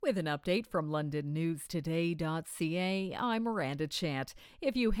With an update from LondonNewsToday.ca, I'm Miranda Chant.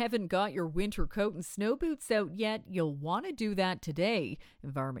 If you haven't got your winter coat and snow boots out yet, you'll want to do that today.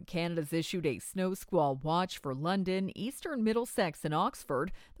 Environment Canada's issued a snow squall watch for London, Eastern Middlesex and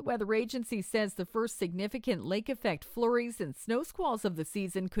Oxford. The weather agency says the first significant lake effect flurries and snow squalls of the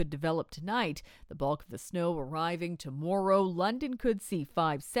season could develop tonight. The bulk of the snow arriving tomorrow. London could see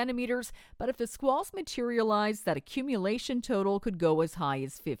 5 centimeters, but if the squalls materialize, that accumulation total could go as high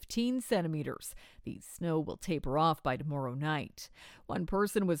as 15 centimeters. The snow will taper off by tomorrow night. One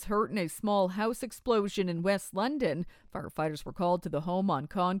person was hurt in a small house explosion in West London. Firefighters were called to the home on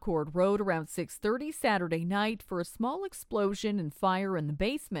Concord Road around 6:30 Saturday night for a small explosion and fire in the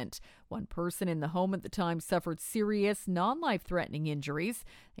basement. One person in the home at the time suffered serious, non-life-threatening injuries.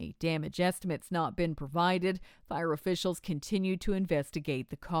 A damage estimate's not been provided. Fire officials continue to investigate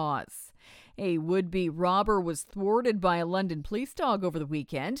the cause. A would-be robber was thwarted by a London police dog over the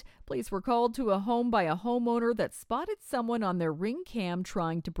weekend. Police were called to a home by a homeowner that spotted someone on their Ring cam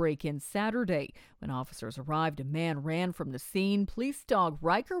trying to break in Saturday. When officers arrived, a man ran from the scene. Police dog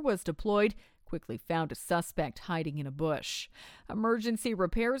Riker was deployed, quickly found a suspect hiding in a bush. Emergency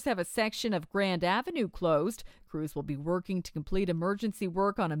repairs have a section of Grand Avenue closed. Crews will be working to complete emergency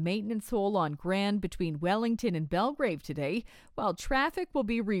work on a maintenance hole on Grand between Wellington and Belgrave today. While traffic will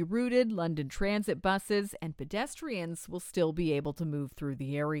be rerouted, London Transit buses and pedestrians will still be able to move through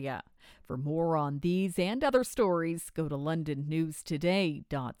the area. For more on these and other stories, go to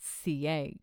londonnewstoday.ca.